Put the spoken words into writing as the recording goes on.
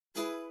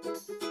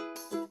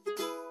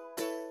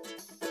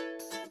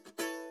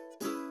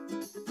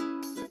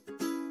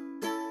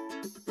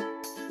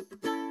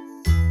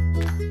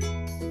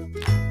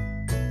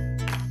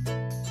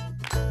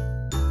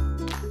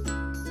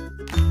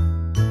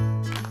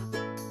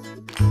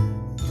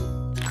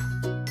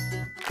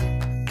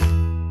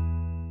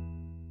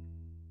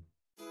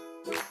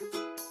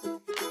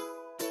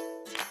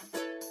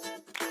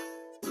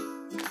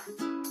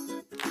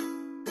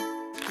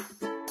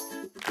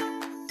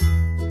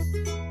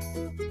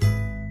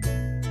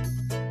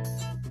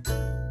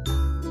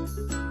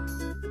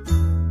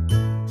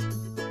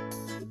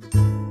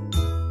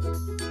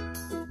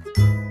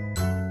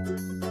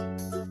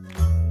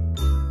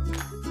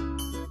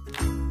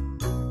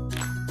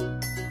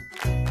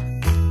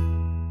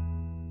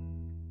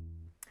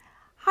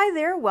Hi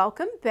there,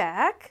 welcome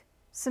back.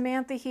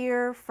 Samantha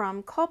here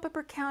from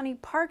Culpeper County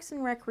Parks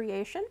and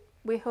Recreation.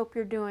 We hope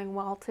you're doing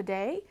well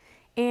today.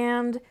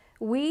 And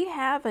we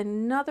have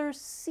another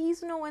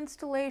seasonal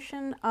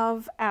installation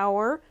of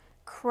our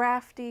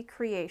Crafty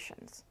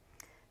creations.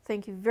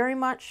 Thank you very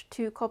much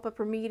to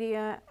Culpeper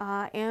Media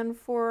and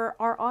for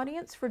our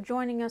audience for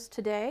joining us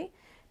today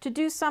to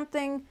do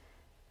something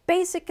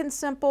basic and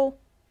simple,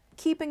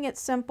 keeping it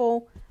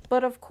simple,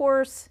 but of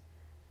course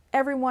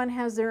everyone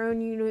has their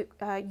own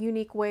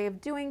unique way of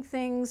doing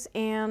things,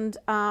 and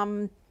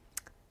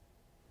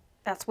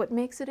that's what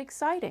makes it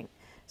exciting.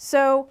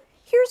 So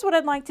here's what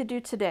I'd like to do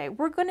today.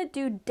 We're going to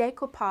do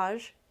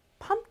decoupage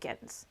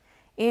pumpkins.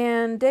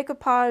 And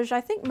decoupage, I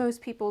think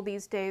most people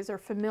these days are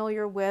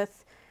familiar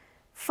with.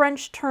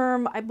 French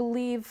term, I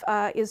believe,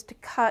 is to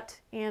cut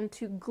and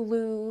to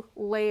glue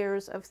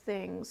layers of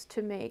things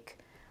to make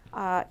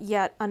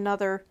yet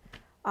another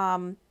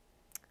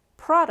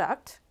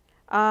product.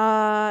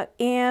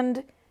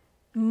 And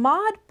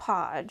Mod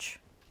Podge,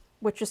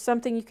 which is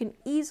something you can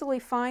easily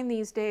find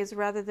these days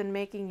rather than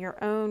making your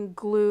own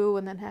glue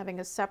and then having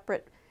a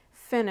separate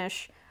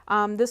finish.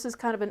 This is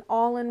kind of an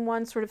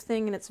all-in-one sort of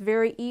thing, and it's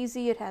very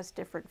easy. It has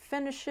different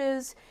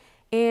finishes,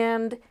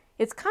 and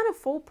it's kind of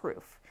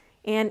foolproof.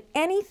 And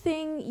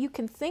anything you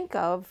can think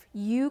of,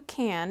 you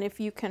can,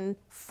 if you can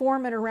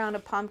form it around a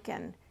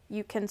pumpkin,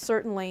 you can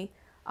certainly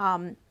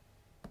do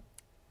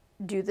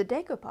the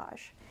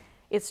decoupage.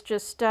 It's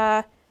just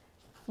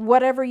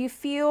whatever you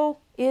feel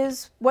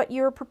is what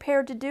you're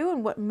prepared to do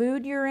and what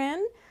mood you're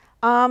in.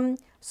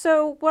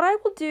 So what I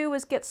will do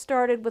is get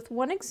started with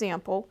one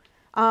example.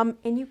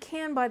 And you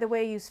can, by the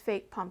way, use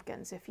fake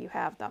pumpkins if you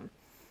have them.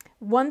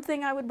 One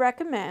thing I would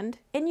recommend,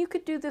 and you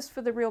could do this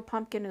for the real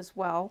pumpkin as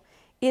well,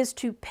 is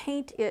to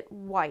paint it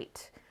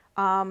white.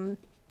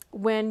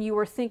 When you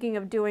are thinking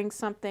of doing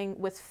something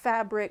with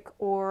fabric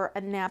or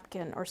a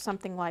napkin or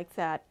something like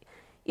that,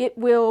 it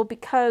will,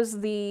 because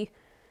the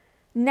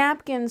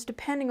napkins,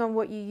 depending on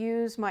what you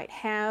use, might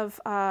have,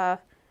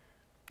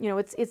 you know,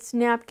 it's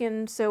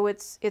napkin, so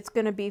it's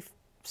going to be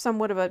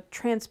somewhat of a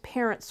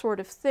transparent sort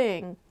of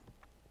thing.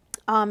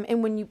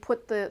 And when you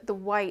put the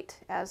white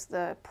as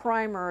the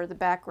primer or the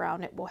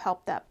background, it will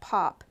help that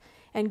pop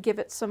and give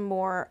it some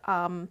more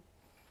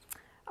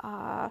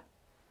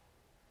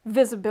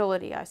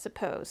visibility, I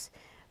suppose.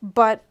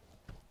 But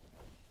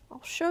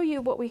I'll show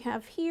you what we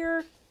have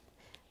here.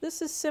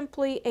 This is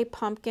simply a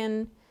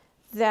pumpkin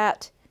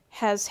that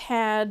has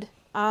had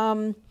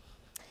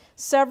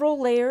several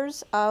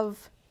layers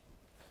of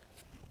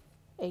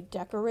a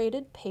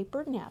decorated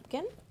paper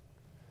napkin,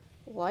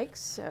 like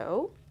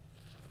so.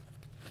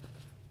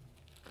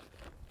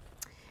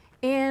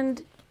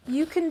 And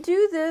you can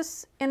do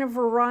this in a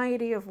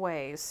variety of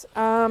ways.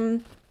 What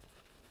I'm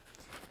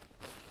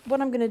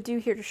going to do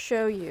here to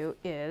show you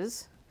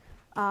is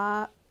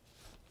you're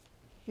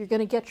going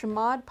to get your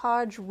Mod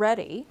Podge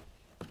ready.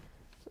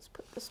 Let's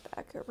put this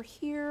back over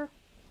here.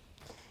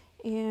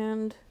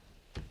 And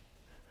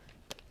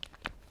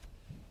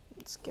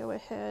let's go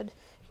ahead.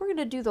 We're going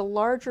to do the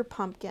larger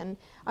pumpkin.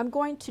 I'm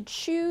going to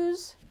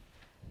choose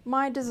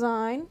my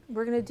design.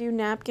 We're going to do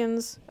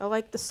napkins. I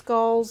like the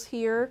skulls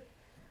here.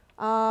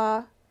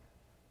 I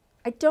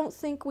don't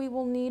think we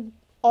will need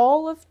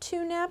all of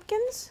 2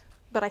 napkins,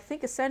 but I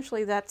think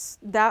essentially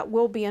that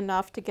will be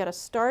enough to get us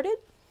started.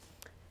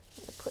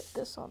 I'm going to put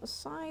this on the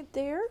side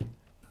there.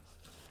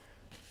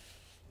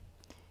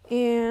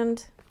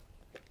 And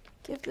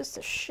give this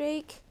a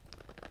shake.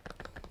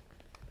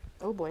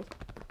 Oh boy.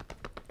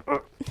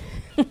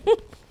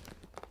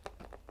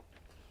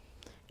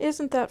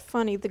 Isn't that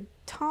funny? The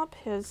top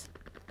has...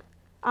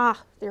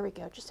 Ah, there we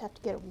go. Just have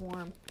to get it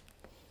warm.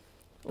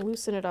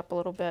 Loosen it up a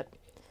little bit.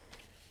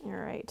 All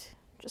right.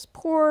 Just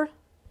pour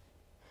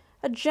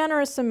a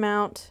generous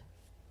amount.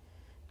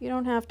 You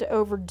don't have to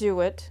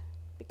overdo it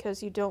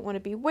because you don't want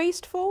to be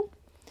wasteful,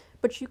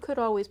 but you could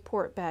always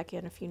pour it back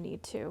in if you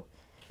need to.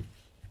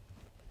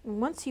 And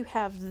once you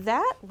have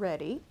that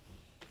ready,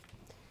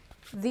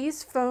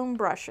 these foam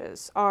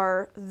brushes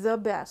are the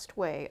best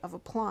way of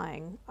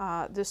applying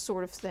this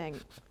sort of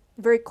thing.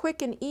 Very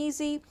quick and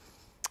easy.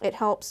 It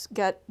helps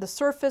get the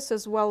surface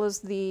as well as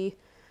the,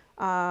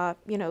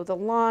 you know, the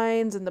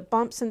lines and the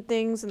bumps and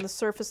things in the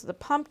surface of the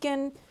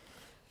pumpkin.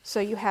 So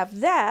you have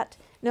that.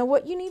 Now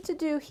what you need to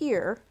do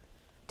here,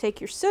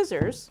 take your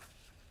scissors,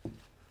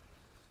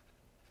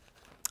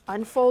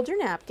 unfold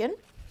your napkin,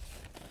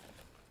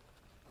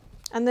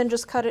 and then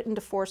just cut it into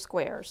 4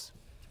 squares.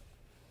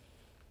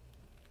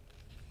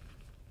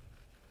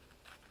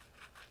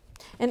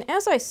 And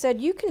as I said,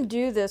 you can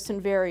do this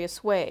in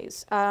various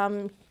ways.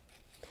 You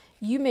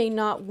may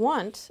not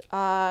want,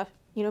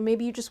 you know,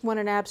 maybe you just want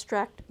an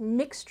abstract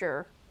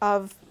mixture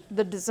of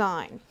the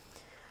design.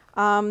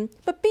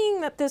 But being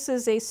that this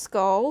is a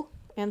skull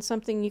and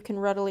something you can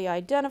readily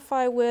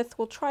identify with,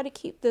 we'll try to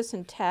keep this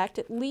intact,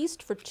 at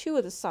least for 2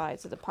 of the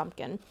sides of the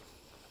pumpkin.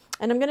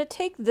 And I'm going to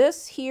take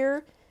this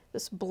here,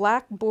 this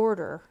black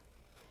border,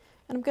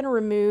 and I'm going to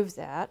remove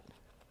that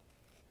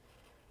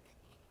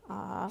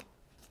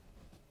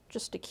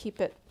just to keep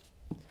it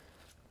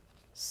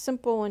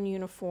simple and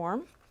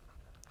uniform.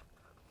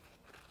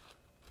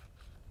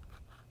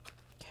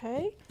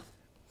 Okay.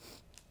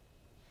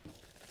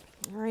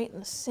 All right,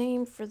 and the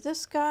same for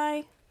this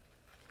guy.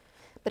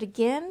 But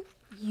again,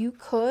 you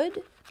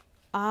could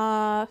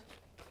cut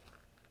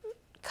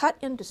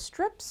into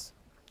strips,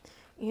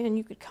 and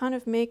you could kind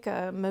of make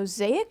a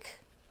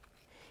mosaic.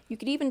 You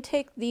could even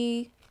take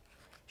the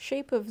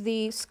shape of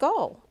the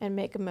skull and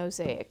make a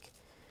mosaic.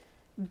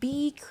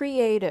 Be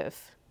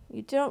creative.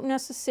 You don't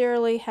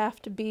necessarily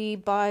have to be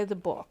by the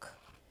book.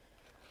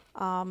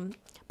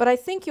 But I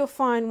think you'll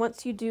find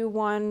once you do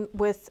one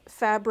with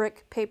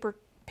fabric, paper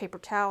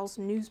towels,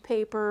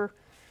 newspaper,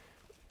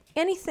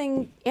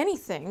 anything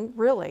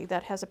really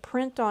that has a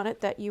print on it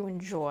that you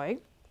enjoy,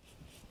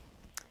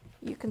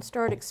 you can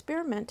start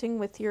experimenting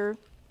with your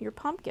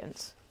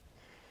pumpkins.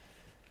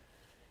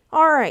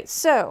 All right,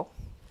 so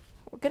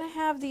we're going to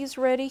have these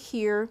ready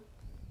here.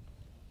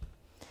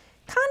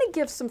 Kind of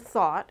give some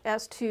thought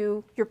as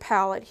to your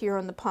palette here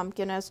on the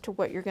pumpkin as to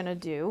what you're going to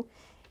do.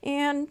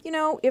 And, you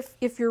know,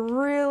 if you're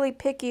really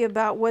picky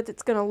about what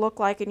it's going to look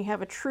like and you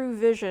have a true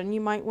vision,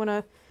 you might want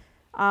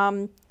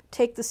to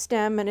take the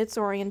stem and its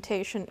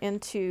orientation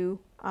into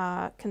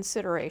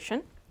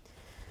consideration.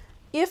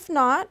 If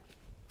not,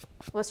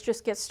 let's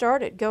just get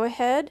started. Go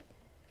ahead,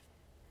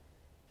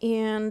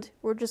 and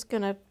we're just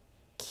going to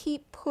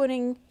keep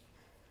putting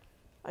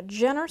a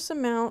generous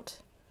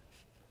amount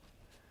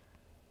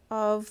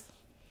of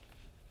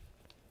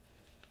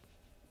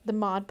the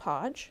Mod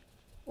Podge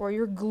or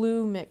your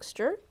glue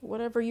mixture,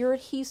 whatever your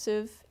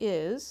adhesive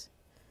is,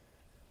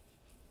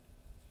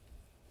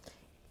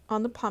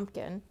 on the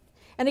pumpkin.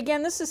 And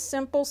again, this is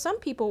simple. Some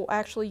people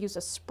actually use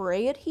a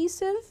spray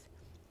adhesive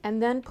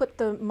and then put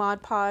the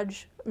Mod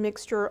Podge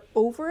mixture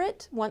over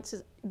it once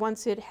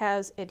it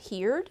has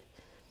adhered.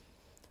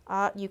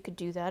 You could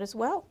do that as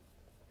well.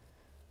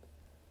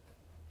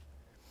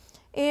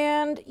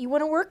 And you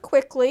want to work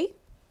quickly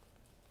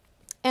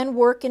and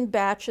work in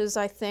batches,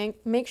 I think.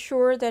 Make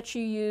sure that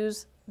you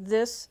use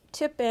this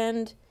tip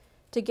end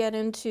to get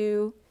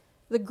into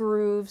the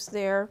grooves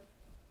there.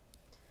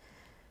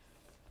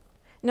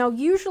 Now,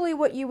 usually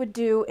what you would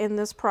do in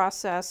this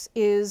process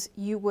is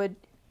you would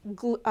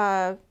go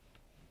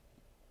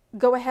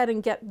ahead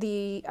and get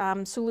the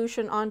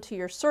solution onto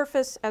your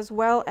surface as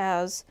well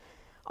as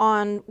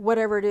on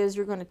whatever it is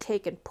you're going to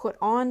take and put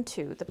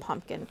onto the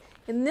pumpkin.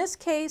 In this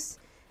case,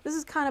 this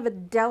is kind of a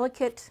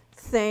delicate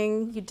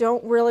thing. You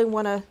don't really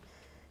want to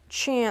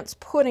chance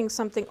putting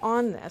something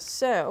on this.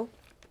 So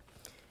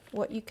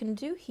what you can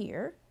do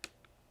here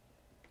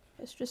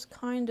is just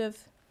kind of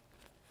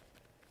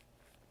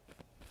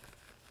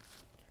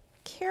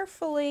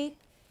carefully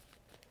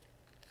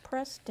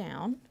press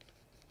down.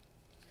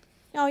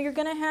 Now you're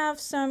going to have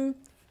some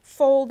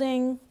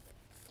folding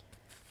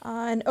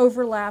and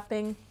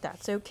overlapping.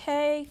 That's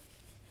okay.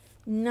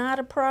 Not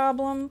a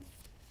problem.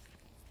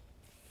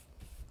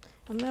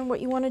 And then what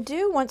you want to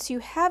do once you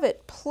have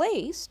it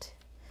placed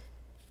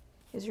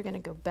is you're going to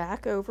go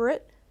back over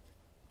it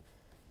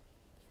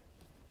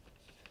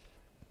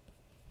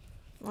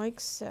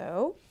like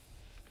so.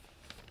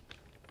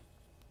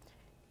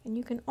 And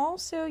you can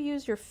also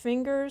use your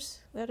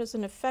fingers. That is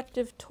an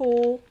effective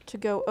tool to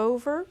go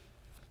over.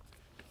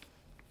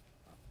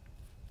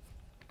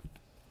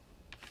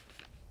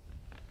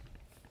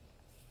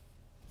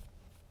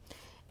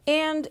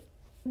 And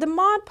the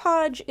Mod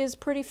Podge is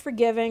pretty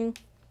forgiving.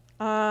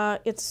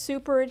 It's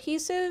super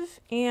adhesive,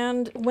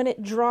 and when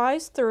it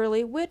dries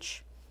thoroughly,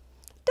 which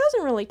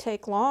doesn't really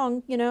take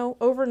long, you know,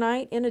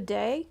 overnight in a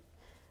day,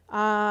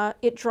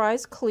 it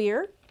dries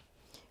clear.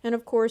 And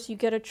of course, you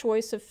get a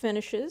choice of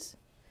finishes.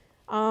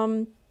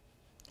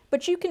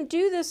 But you can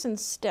do this in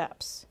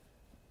steps.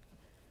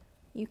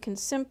 You can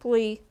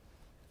simply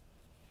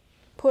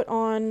put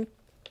on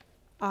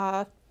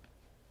the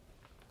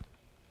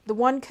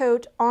one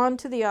coat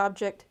onto the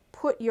object,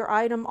 put your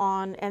item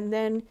on, and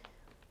then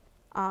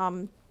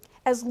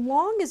as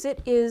long as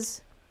it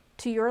is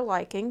to your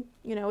liking,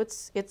 you know,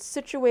 it's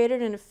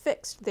situated and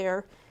affixed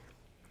there,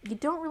 you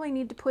don't really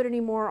need to put any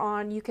more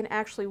on. You can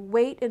actually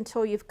wait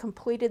until you've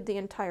completed the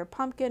entire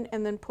pumpkin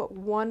and then put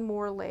one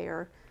more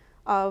layer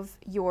of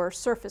your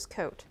surface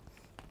coat.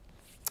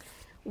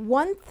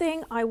 One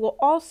thing I will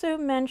also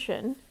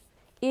mention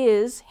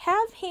is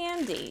have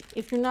handy,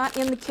 if you're not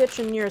in the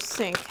kitchen near a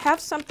sink, have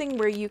something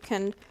where you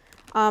can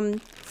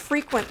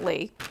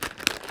frequently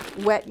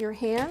wet your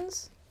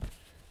hands,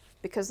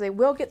 because they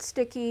will get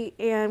sticky,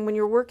 and when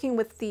you're working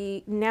with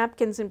the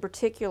napkins in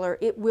particular,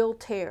 it will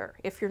tear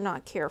if you're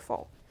not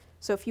careful.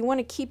 So if you want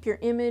to keep your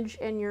image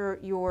and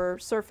your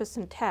surface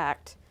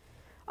intact,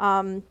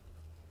 have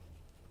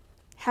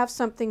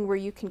something where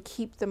you can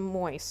keep them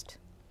moist.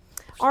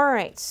 All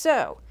right,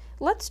 so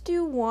let's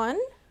do one.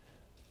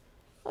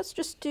 Let's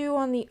just do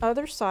on the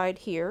other side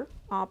here,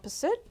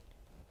 opposite.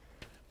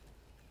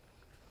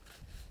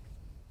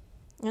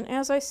 And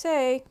as I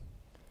say,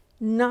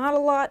 not a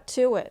lot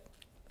to it.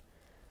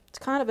 It's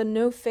kind of a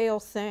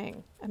no-fail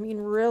thing. I mean,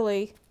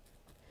 really,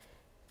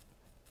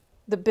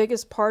 the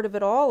biggest part of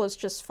it all is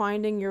just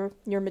finding your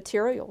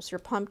materials, your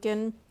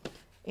pumpkin,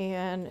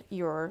 and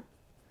your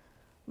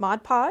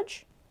Mod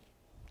Podge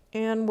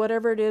and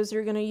whatever it is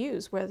you're going to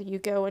use, whether you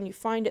go and you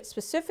find it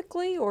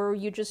specifically or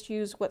you just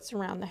use what's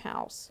around the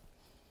house.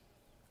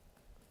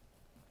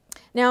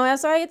 Now,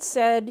 as I had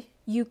said,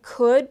 you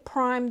could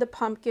prime the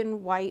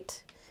pumpkin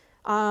white.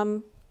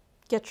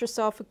 Get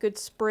yourself a good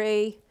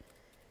spray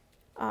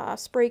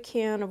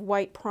can of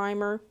white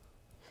primer.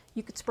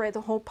 You could spray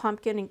the whole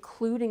pumpkin,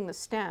 including the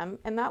stem,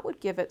 and that would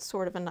give it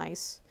sort of a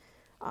nice,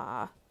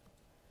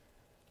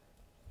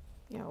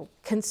 you know,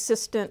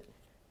 consistent,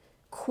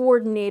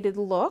 coordinated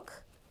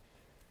look.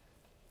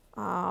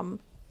 I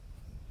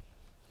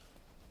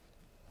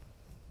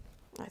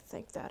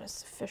think that is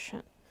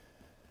sufficient.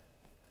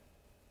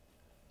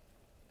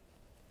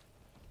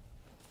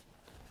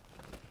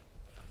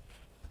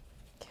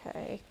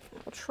 Okay,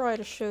 I'll try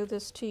to show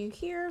this to you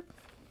here.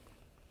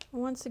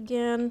 Once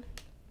again,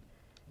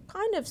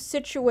 kind of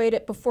situate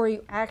it before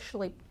you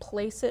actually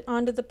place it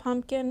onto the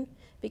pumpkin,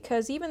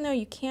 because even though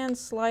you can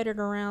slide it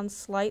around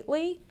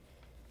slightly,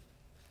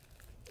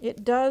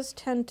 it does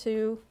tend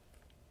to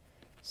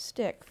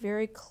stick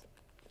very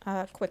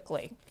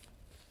quickly.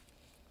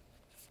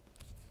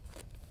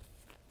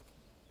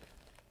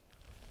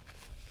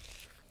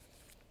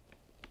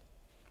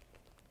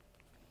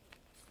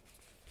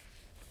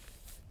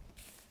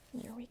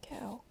 There we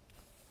go.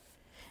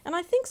 And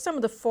I think some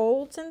of the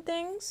folds and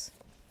things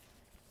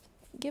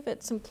give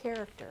it some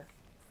character.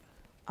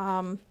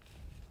 Okay,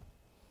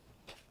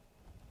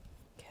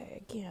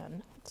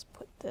 again, let's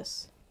put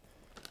this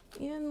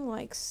in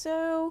like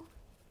so.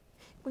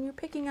 When you're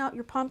picking out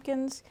your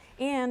pumpkins,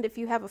 and if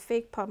you have a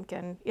fake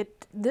pumpkin,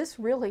 this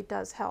really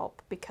does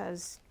help,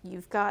 because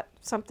you've got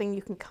something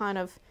you can kind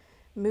of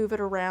move it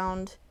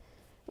around,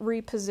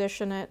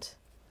 reposition it.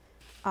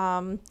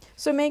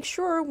 So make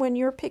sure when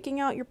you're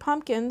picking out your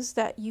pumpkins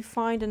that you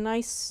find a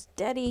nice,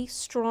 steady,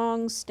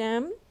 strong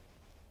stem.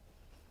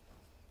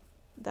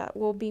 That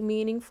will be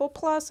meaningful.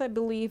 Plus, I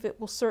believe it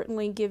will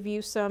certainly give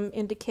you some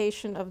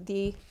indication of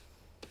the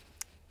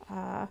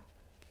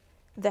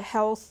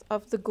health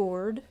of the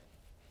gourd.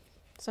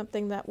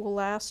 Something that will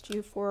last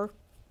you for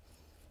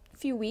a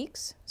few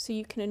weeks, so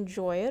you can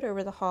enjoy it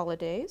over the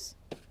holidays.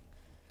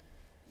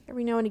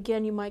 Every now and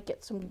again, you might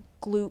get some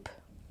gloop.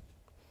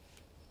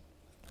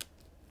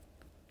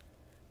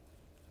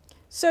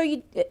 So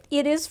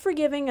it is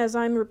forgiving, as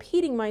I'm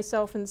repeating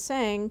myself and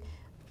saying,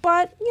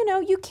 but you know,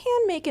 you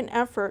can make an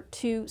effort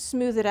to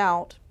smooth it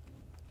out.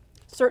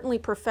 Certainly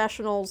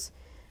professionals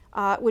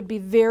would be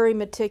very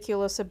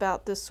meticulous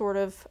about this sort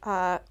of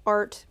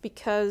art,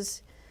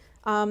 because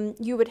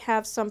you would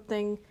have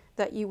something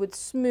that you would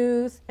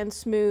smooth and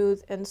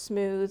smooth and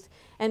smooth.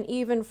 And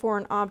even for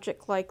an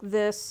object like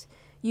this,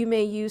 you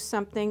may use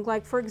something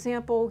like, for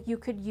example, you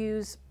could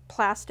use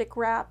plastic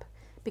wrap,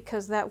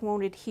 because that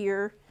won't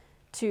adhere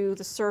to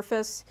the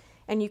surface,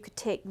 and you could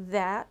take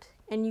that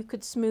and you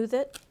could smooth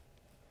it.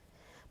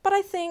 But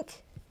I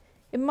think,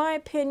 in my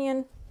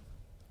opinion,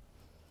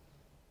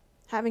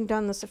 having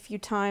done this a few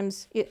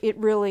times, it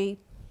really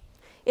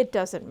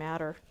doesn't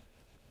matter.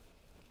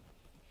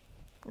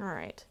 All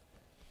right.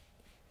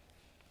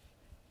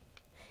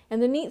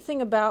 And the neat thing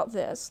about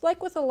this,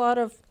 like with a lot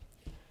of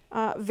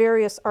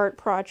various art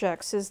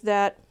projects, is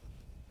that,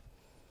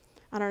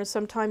 I don't know,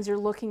 sometimes you're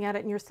looking at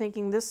it and you're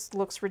thinking, this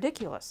looks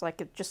ridiculous. Like,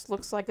 it just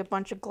looks like a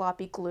bunch of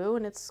gloppy glue,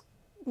 and it's,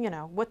 you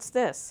know, what's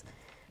this?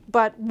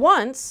 But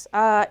once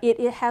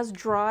it has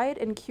dried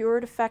and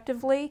cured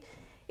effectively,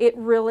 it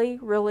really,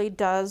 really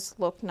does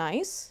look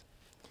nice.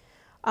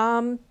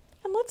 And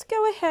let's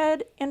go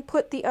ahead and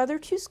put the other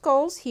two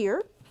skulls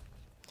here,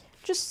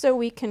 just so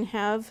we can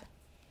have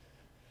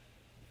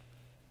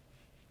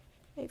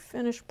a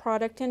finished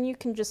product. And you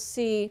can just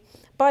see,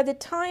 by the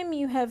time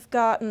you have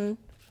gotten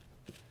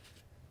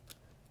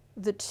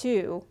the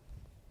two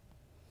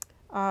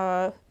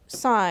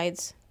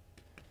sides,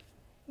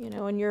 you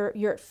know, and you're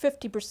at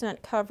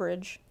 50%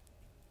 coverage,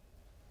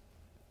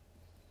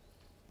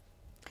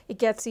 it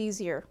gets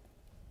easier.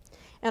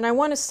 And I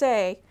want to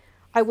say,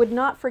 I would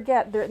not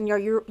forget that, you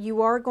know,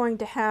 you are going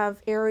to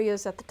have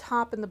areas at the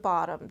top and the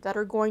bottom that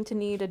are going to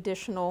need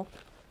additional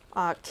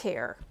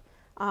care.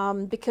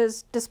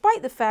 Because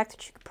despite the fact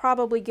that you could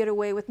probably get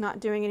away with not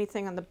doing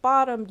anything on the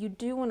bottom, you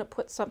do want to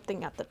put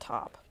something at the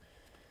top.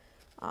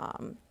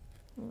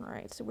 All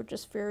right, so we're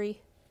just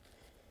very,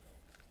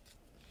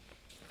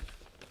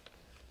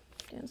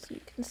 and so you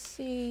can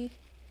see, you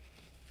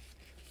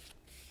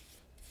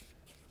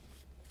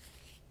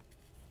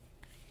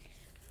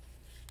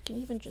can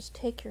even just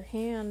take your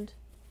hand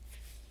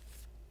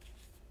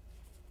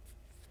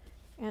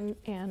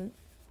and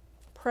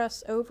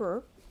press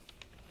over,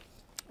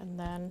 and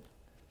then,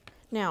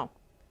 now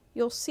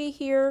you'll see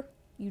here,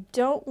 you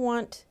don't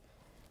want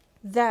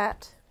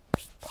that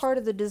part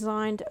of the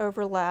design to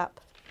overlap.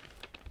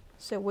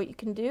 So what you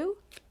can do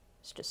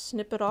is just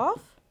snip it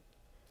off,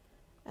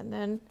 and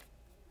then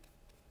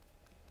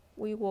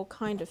we will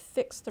kind of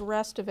fix the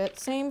rest of it.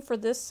 Same for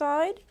this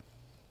side.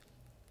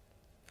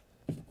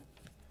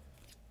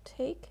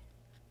 Take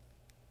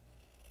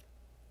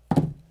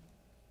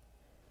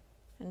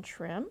and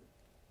trim.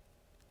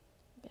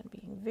 Again,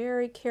 being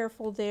very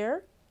careful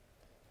there.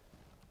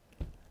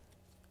 And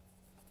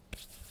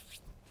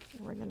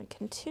we're going to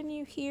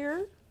continue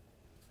here.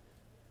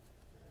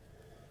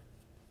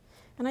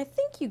 And I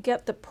think you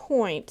get the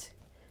point.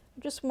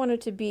 I just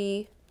wanted to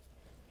be,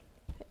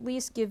 at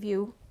least give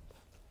you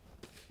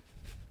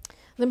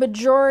the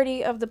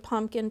majority of the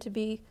pumpkin to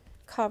be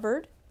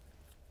covered.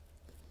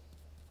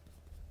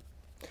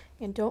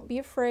 And don't be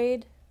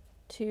afraid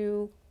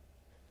to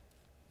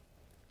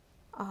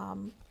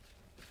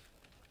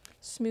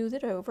smooth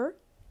it over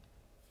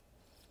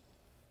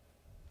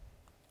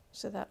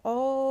so that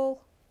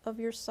all of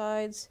your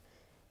sides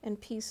and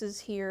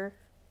pieces here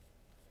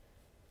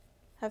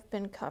have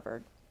been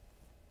covered.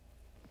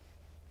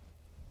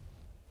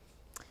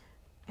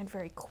 And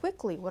very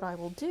quickly what I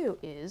will do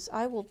is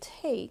I will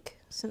take,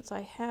 since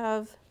I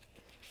have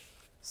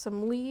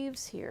some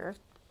leaves here,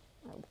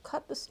 I will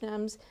cut the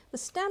stems. The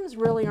stems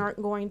really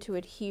aren't going to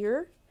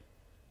adhere,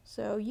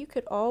 so you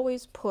could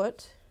always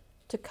put,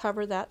 to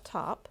cover that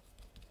top,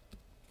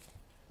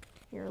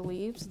 your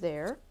leaves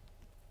there,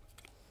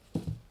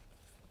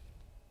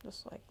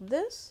 just like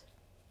this.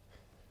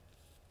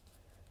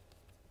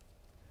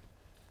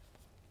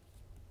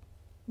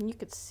 And you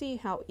could see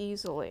how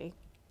easily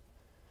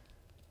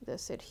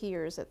this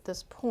adheres at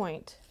this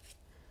point.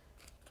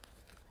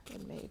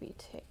 And maybe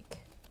take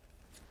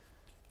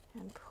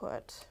and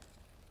put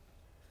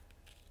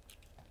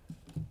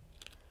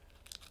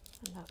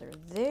another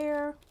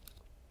there.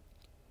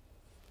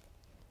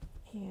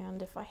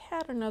 And if I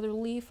had another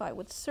leaf, I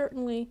would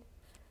certainly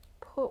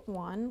put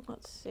one.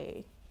 Let's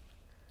see,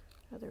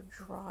 another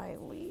dry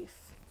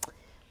leaf.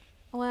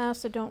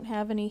 Alas, I don't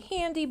have any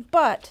handy,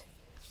 but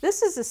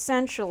this is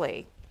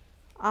essentially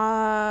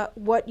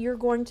what you're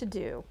going to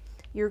do.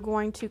 You're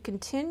going to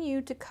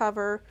continue to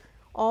cover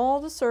all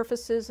the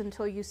surfaces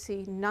until you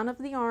see none of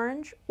the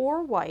orange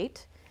or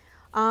white.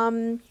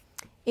 And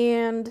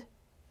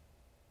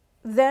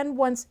then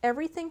once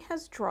everything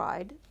has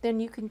dried, then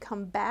you can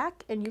come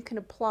back and you can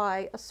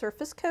apply a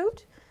surface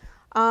coat.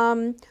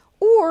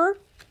 Or,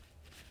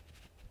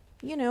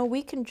 you know,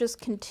 we can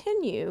just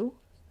continue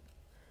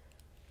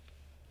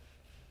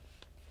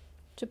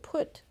to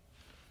put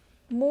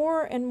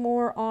more and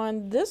more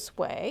on this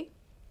way.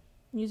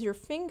 Use your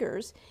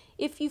fingers.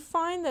 If you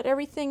find that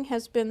everything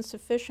has been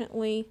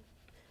sufficiently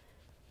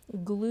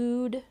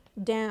glued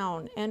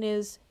down and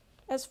is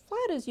as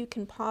flat as you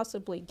can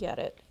possibly get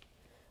it,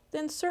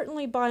 then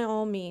certainly by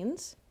all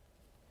means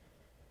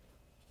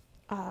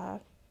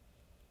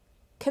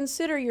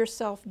consider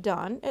yourself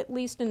done, at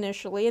least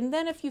initially. And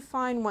then if you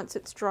find once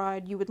it's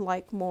dried you would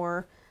like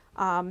more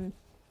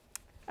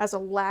as a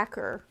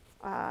lacquer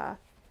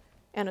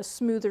and a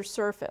smoother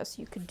surface,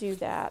 you could do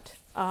that.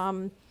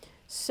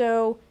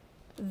 So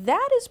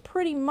that is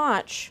pretty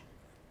much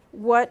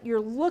what you're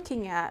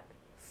looking at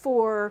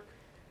for,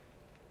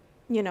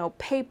 you know,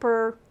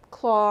 paper,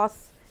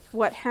 cloth,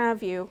 what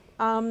have you.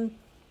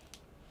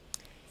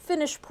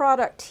 Finished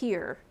product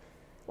here.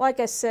 Like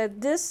I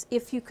said, this,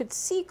 if you could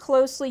see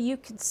closely, you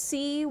could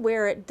see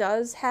where it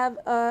does have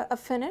a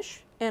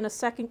finish and a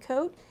second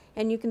coat,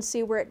 and you can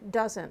see where it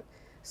doesn't.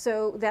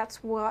 So that's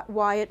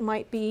why it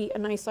might be a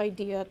nice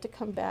idea to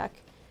come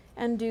back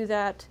and do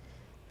that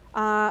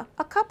a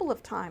couple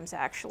of times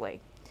actually.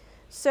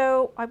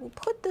 So I will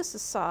put this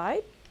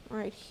aside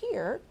right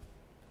here,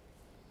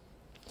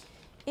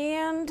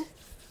 and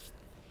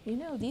you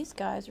know, these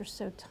guys are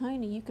so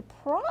tiny, you could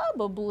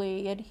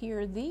probably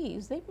adhere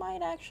these. They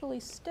might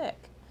actually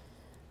stick,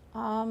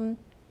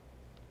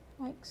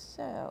 like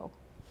so.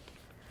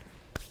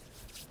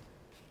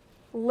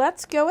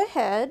 Let's go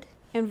ahead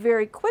and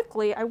very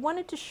quickly, I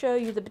wanted to show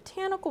you the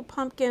botanical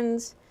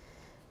pumpkins.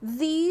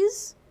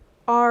 These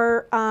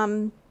are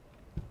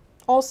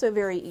also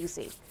very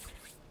easy.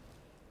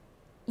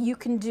 You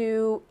can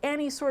do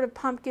any sort of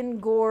pumpkin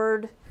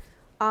gourd,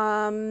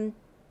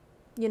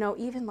 you know,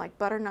 even like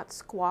butternut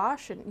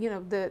squash and, you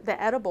know,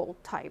 the edible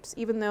types,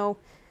 even though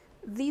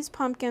these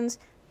pumpkins,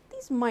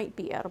 these might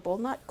be edible,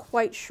 not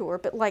quite sure,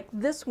 but like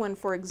this one,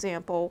 for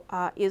example,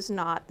 is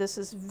not. This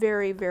is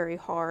very, very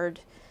hard.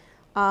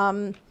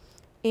 And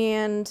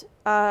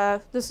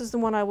this is the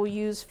one I will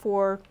use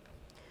for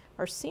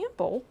our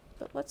sample,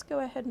 but let's go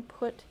ahead and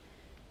put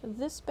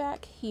this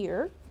back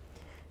here.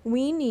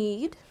 We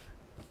need,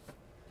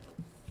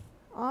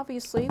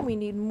 obviously, we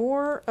need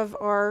more of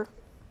our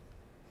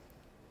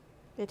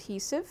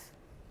adhesive.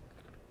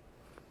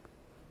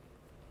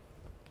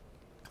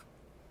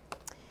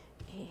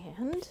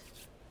 And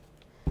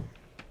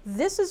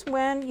this is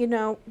when, you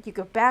know, you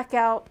go back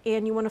out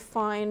and you want to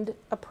find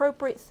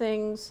appropriate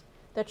things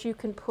that you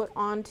can put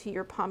onto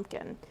your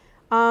pumpkin.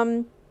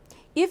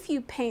 If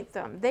you paint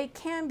them, they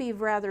can be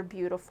rather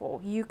beautiful.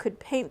 You could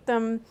paint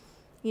them,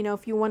 you know,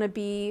 if you want to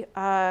be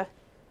kind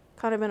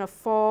of in a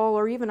fall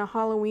or even a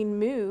Halloween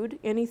mood,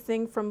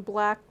 anything from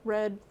black,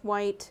 red,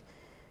 white.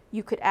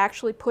 You could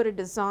actually put a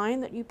design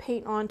that you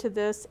paint onto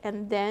this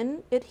and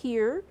then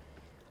adhere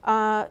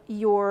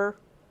your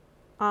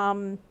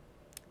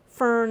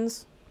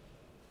ferns,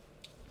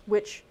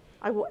 which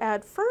I will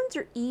add. Ferns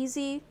are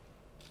easy.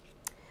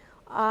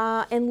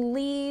 and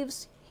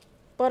leaves,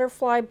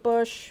 butterfly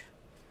bush,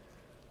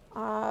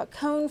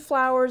 cone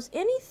flowers,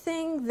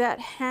 anything that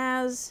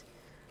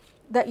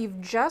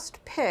you've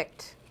just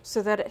picked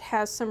so that it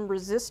has some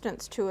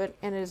resistance to it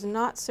and is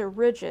not so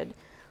rigid.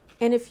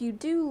 And if you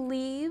do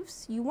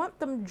leaves, you want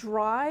them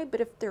dry,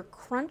 but if they're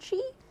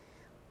crunchy,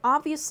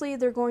 obviously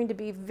they're going to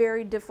be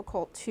very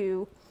difficult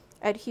to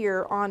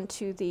adhere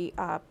onto the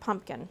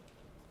pumpkin.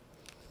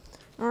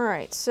 All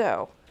right,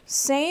 so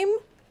same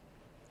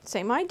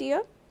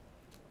idea.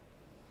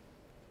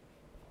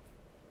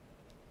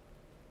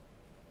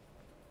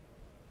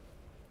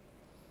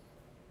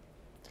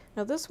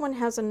 Now this one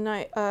has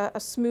a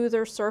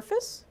smoother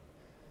surface,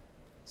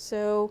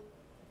 so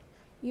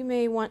you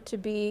may want to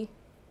be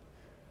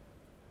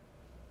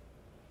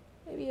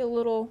maybe a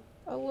little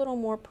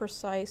more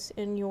precise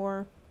in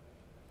your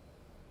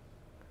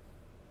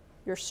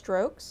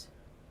strokes.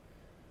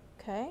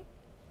 Okay,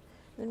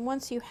 and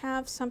once you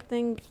have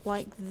something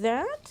like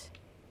that,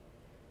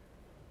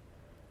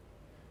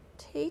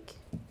 the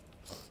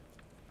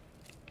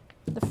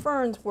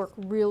ferns work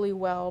really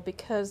well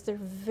because they're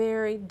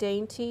very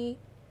dainty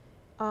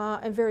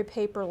and very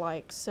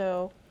paper-like,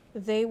 so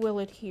they will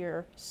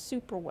adhere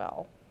super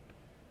well.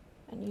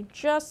 And you,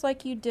 just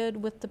like you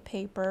did with the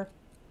paper,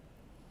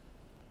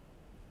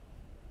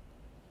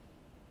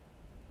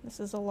 this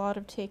is a lot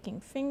of taking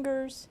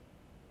fingers,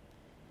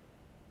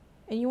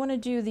 and you want to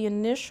do the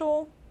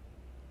initial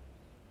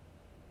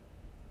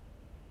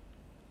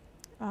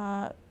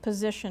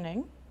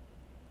positioning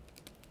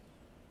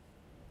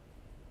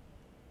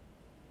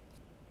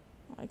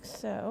like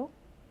so.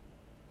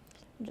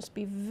 Just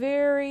be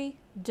very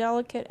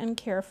delicate and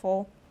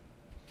careful.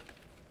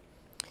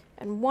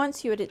 And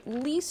once you at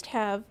least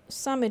have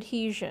some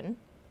adhesion,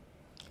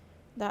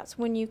 that's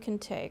when you can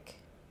take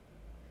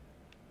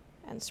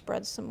and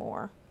spread some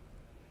more.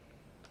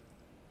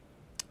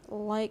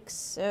 Like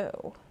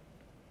so.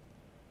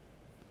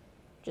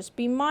 Just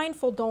be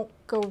mindful, don't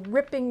go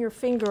ripping your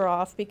finger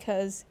off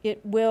because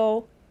it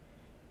will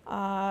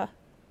pull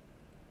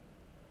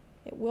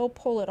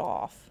it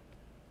off.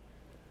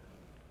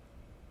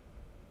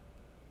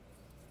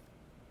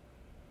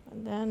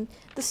 And then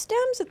the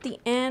stems at the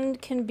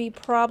end can be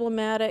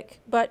problematic,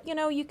 but you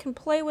know, you can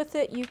play with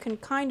it. You can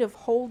kind of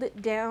hold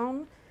it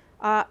down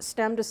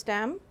stem to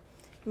stem,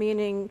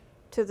 meaning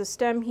to the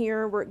stem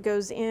here where it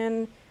goes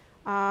in,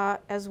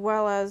 as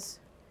well as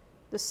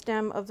the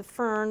stem of the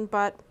fern.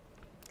 But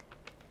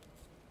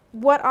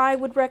what I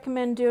would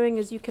recommend doing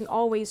is you can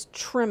always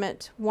trim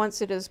it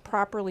once it is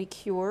properly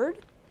cured.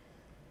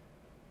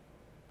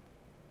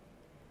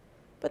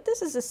 But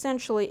this is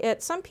essentially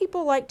it. Some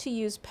people like to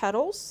use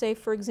petals, say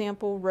for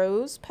example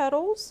rose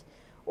petals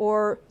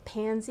or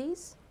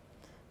pansies,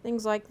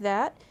 things like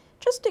that.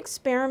 Just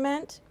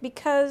experiment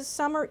because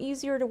some are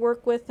easier to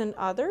work with than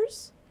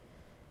others.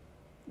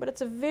 But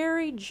it's a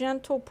very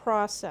gentle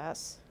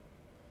process.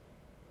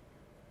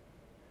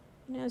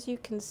 And as you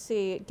can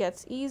see, it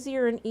gets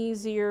easier and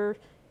easier.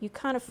 You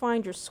kind of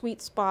find your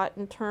sweet spot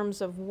in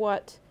terms of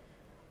what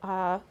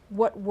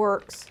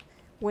works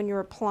when you're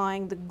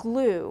applying the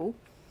glue.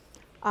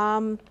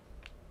 And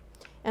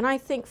I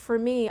think for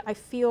me, I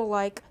feel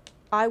like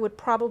I would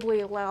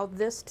probably allow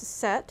this to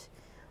set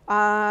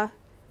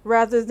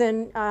rather than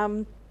you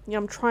know,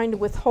 I'm trying to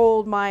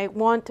withhold my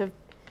want of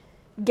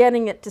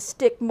getting it to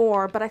stick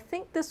more. But I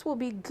think this will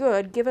be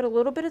good. Give it a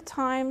little bit of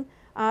time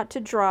to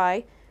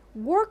dry.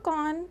 Work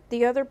on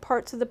the other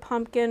parts of the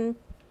pumpkin.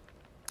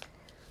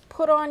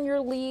 Put on your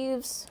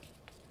leaves,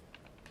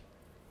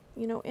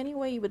 you know, any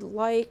way you would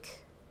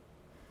like.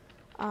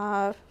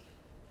 Now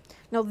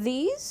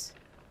these,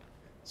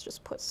 let's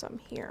just put some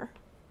here.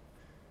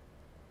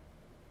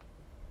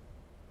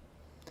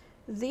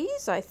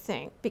 These, I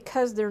think,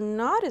 because they're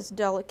not as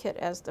delicate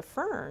as the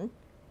fern,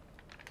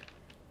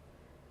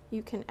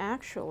 you can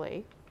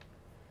actually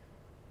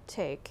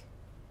take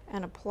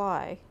and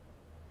apply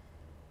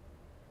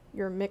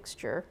your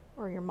mixture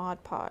or your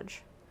Mod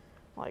Podge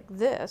like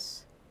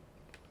this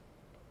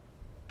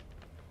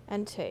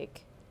and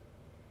take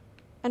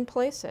and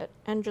place it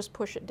and just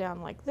push it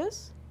down like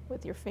this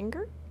with your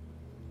finger.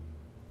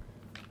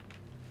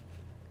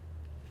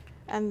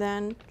 And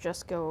then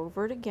just go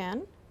over it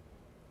again.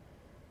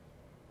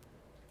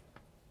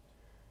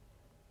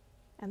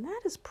 And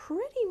that is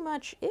pretty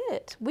much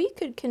it. We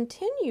could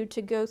continue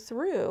to go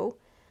through,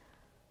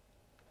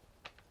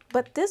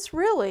 but this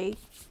really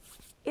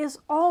is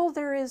all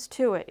there is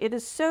to it. It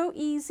is so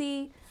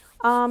easy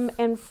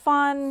and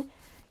fun.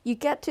 You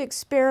get to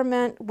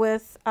experiment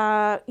with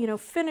you know,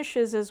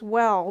 finishes as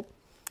well.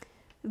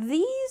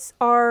 These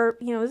are,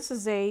 you know, this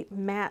is a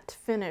matte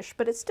finish,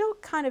 but it still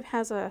kind of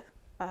has a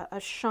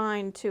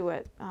shine to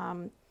it,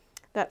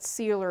 that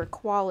sealer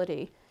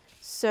quality.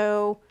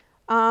 So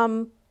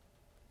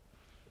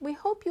we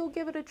hope you'll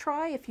give it a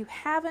try. If you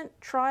haven't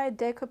tried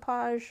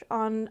decoupage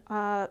on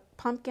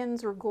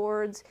pumpkins or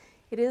gourds,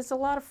 it is a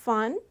lot of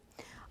fun.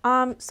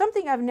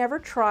 Something I've never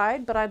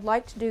tried, but I'd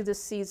like to do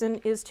this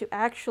season, is to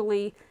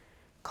actually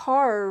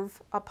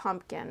carve a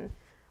pumpkin.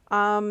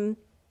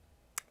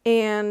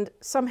 and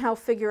somehow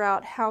figure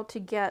out how to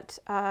get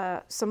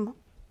some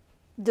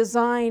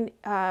design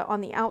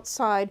on the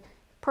outside,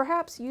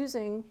 perhaps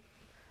using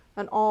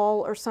an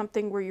awl or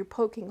something where you're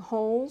poking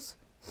holes.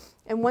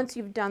 And once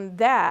you've done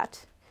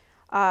that,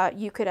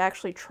 you could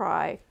actually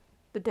try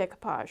the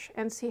decoupage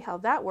and see how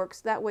that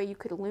works. That way you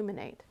could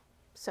illuminate.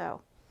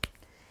 So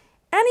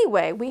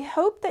anyway, we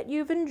hope that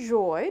you've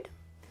enjoyed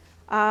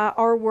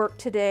our work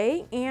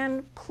today,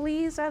 and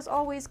please, as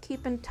always,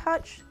 keep in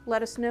touch.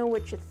 Let us know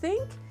what you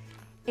think,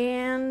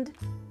 and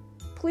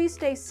please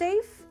stay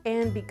safe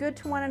and be good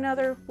to one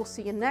another. We'll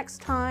see you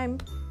next time.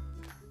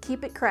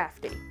 Keep it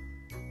crafty.